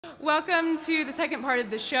Welcome to the second part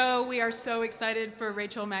of the show. We are so excited for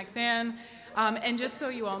Rachel Maxann. And just so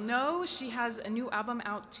you all know, she has a new album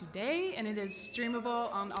out today, and it is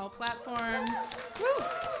streamable on all platforms. Woo!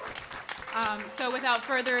 So without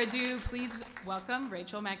further ado, please welcome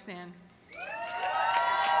Rachel Maxann.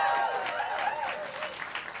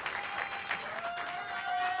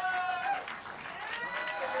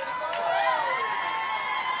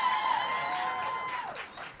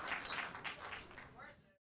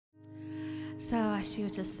 So as she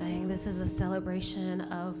was just saying, this is a celebration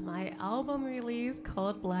of my album release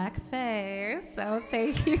called Blackface. So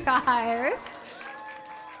thank you guys.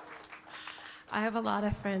 I have a lot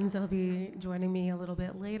of friends that'll be joining me a little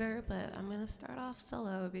bit later, but I'm gonna start off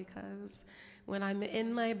solo because when I'm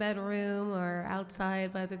in my bedroom or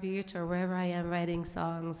outside by the beach or wherever I am writing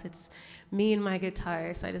songs, it's me and my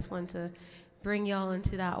guitar. So I just want to bring y'all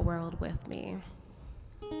into that world with me.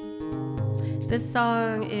 This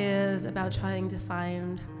song is about trying to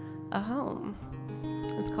find a home.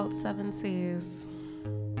 It's called Seven Seas.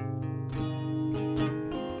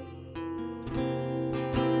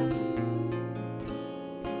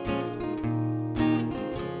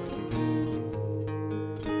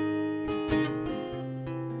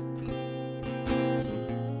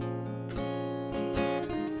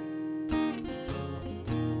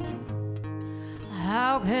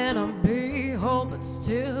 How can I be home but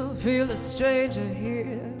still feel a stranger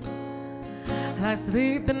here? Like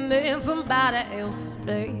sleeping in somebody else's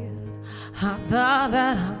bed. I thought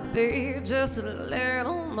that I'd be just a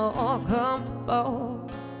little more comfortable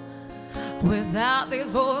without these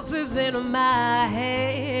voices in my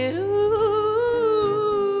head. Ooh,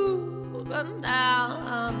 but now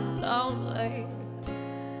I'm lonely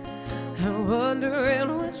and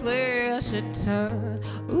wondering which way I should turn.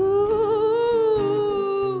 Ooh,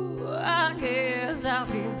 I guess I'll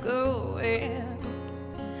keep going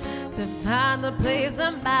to find the place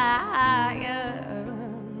I'm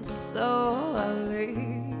buying. So I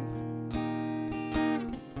leave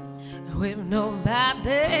with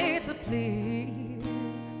nobody to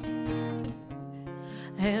please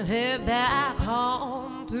and head back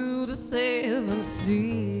home to the seven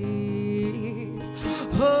seas.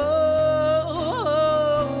 Oh,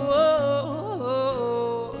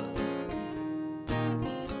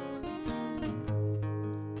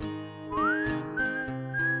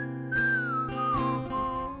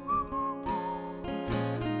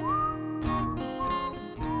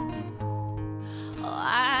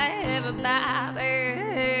 everybody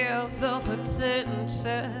has some pretensions,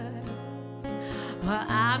 but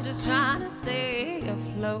I'm just trying to stay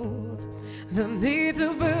afloat. The need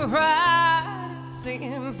to be right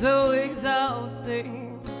seems so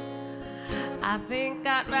exhausting. I think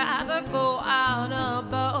I'd rather go on a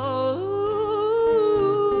boat.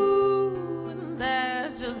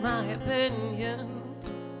 That's just my opinion,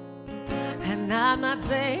 and I'm not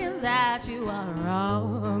saying that you are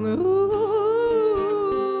wrong. Ooh,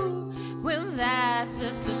 when that's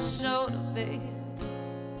just a show to face,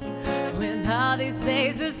 when all these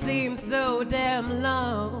days just seem so damn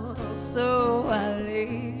long. So I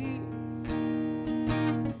leave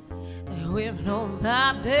with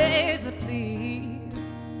nobody to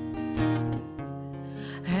please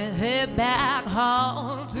and head back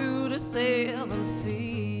home to the seven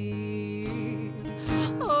seas.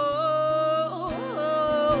 Oh,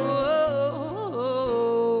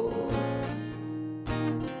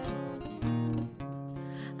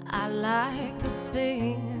 I like to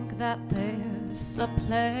think that there's a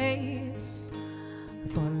place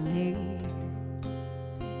for me,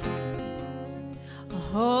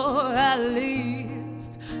 or at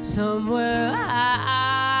least somewhere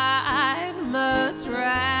I must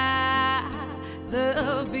rather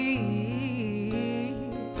be.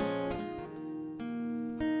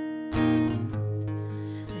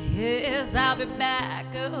 Yes, I'll be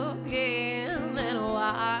back again in a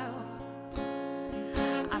while.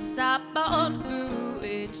 I stop on who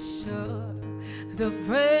it's sure, the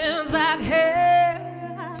friends back here,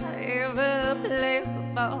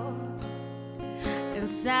 irreplaceable, and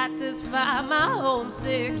satisfy my own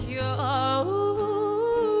secure. Ooh,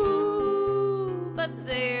 but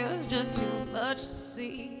there's just too much to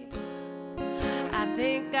see. I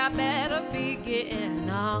think I better be getting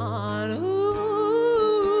on. Ooh,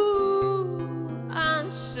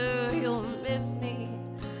 I'm sure you'll miss me,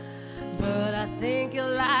 but I think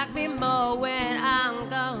you'll like me more when I'm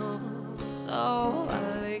gone. So I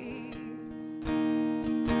leave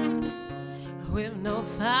with no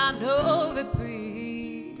final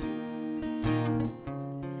reprieve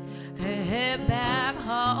and head back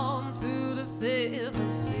home to the seven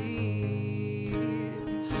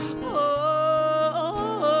seas.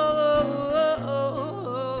 Oh,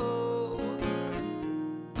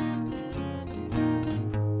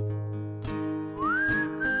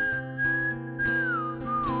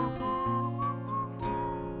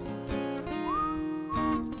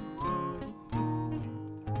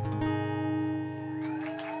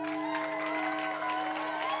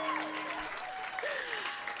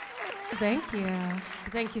 Thank you.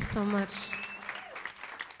 Thank you so much.